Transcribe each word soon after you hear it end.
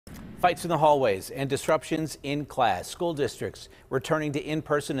Fights in the hallways and disruptions in class. School districts returning to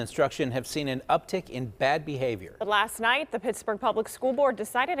in-person instruction have seen an uptick in bad behavior. But last night, the Pittsburgh Public School Board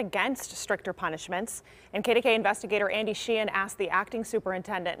decided against stricter punishments. And KDKA investigator Andy Sheehan asked the acting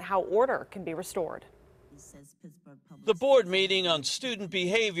superintendent how order can be restored. The board meeting on student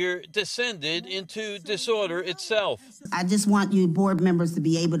behavior descended into disorder itself. I just want you board members to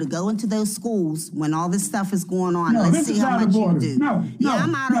be able to go into those schools when all this stuff is going on. Let's see how much you do.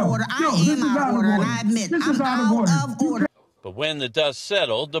 I'm out of order. I am out of order, and I admit I'm out of order. But when the dust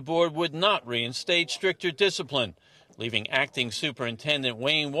settled, the board would not reinstate stricter discipline, leaving acting superintendent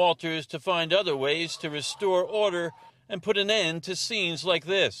Wayne Walters to find other ways to restore order and put an end to scenes like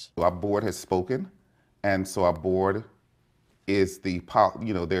this. Our board has spoken. And so our board is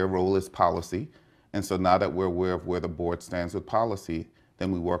their role is policy. And so now that we're aware of where the board stands with policy,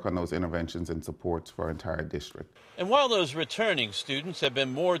 then we work on those interventions and supports for our entire district. And while those returning students have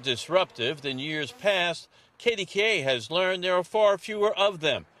been more disruptive than years past, KDKA has learned there are far fewer of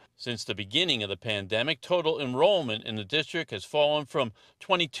them. Since the beginning of the pandemic, total enrollment in the district has fallen from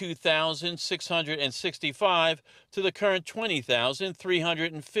 22,665 to the current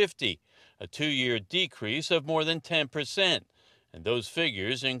 20,350. A two-year decrease of more than 10%. And those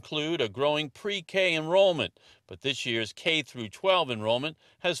figures include a growing pre-K enrollment. But this year's K through 12 enrollment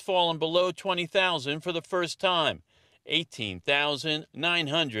has fallen below 20,000 for the first time,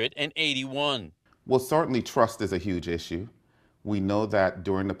 18,981. Well, certainly trust is a huge issue. We know that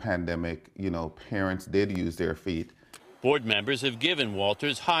during the pandemic, parents did use their feet. Board members have given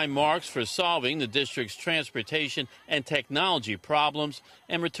Walters high marks for solving the district's transportation and technology problems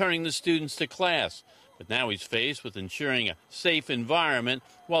and returning the students to class. But now he's faced with ensuring a safe environment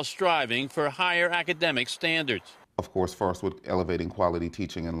while striving for higher academic standards. Of course, first with elevating quality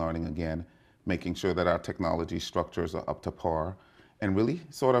teaching and learning again, making sure that our technology structures are up to par, and really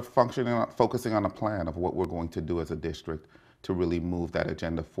sort of focusing on a plan of what we're going to do as a district to really move that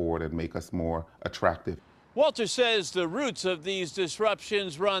agenda forward and make us more attractive. Walter says the roots of these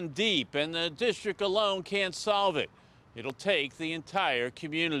disruptions run deep and the district alone can't solve it. It'll take the entire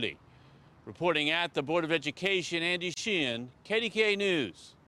community. Reporting at the Board of Education, Andy Sheehan, KDKA News.